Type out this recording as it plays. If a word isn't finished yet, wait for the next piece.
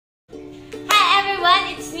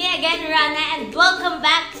again, Rana, and welcome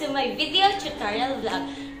back to my video tutorial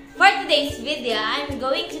vlog. For today's video, I'm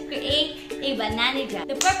going to create a banana jam.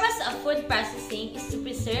 The purpose of food processing is to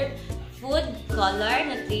preserve food, color,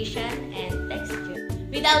 nutrition, and texture.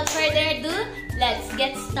 Without further ado, let's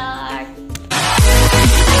get started.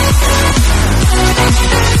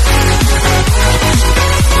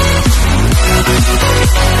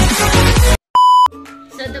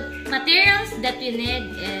 So the materials that we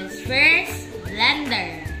need is first,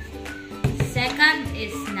 blender. Second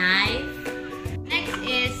is knife. Next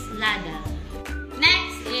is ladle.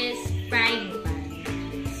 Next is frying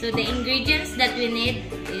pan. So the ingredients that we need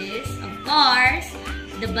is, of course,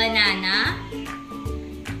 the banana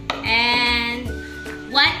and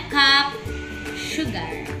 1 cup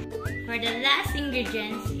sugar. For the last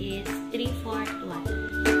ingredients is 3/4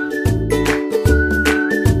 water.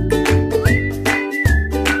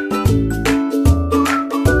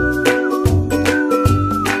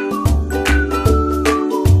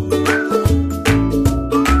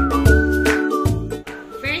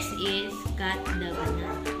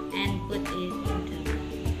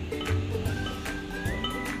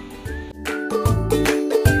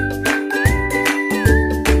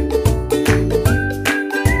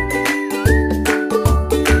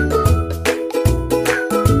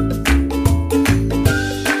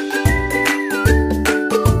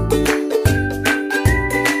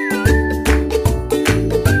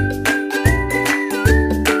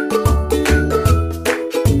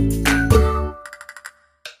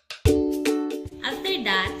 After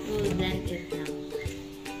that, we'll blend it now.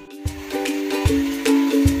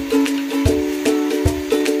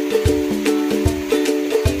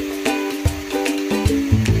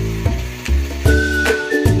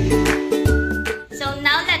 So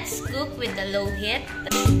now let's cook with the low heat.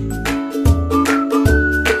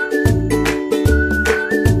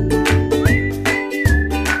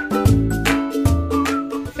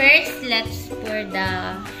 First, let's pour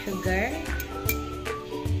the sugar.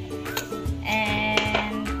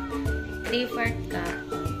 3/4 cup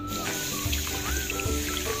of water.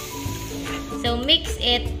 So mix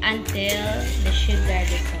it until the sugar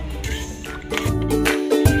dissolves.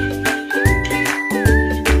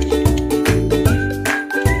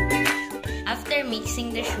 After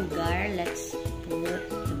mixing the sugar, let's put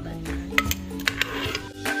the banana.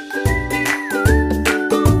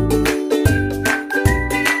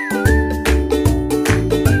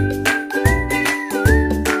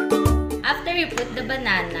 After you put the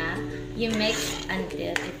banana, you mix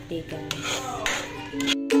until it thickens.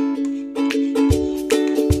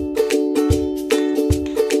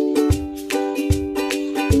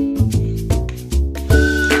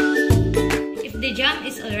 If the jam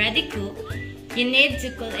is already cooked, you need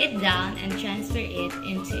to cool it down and transfer it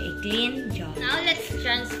into a clean jar. Now let's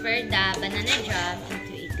transfer the banana jam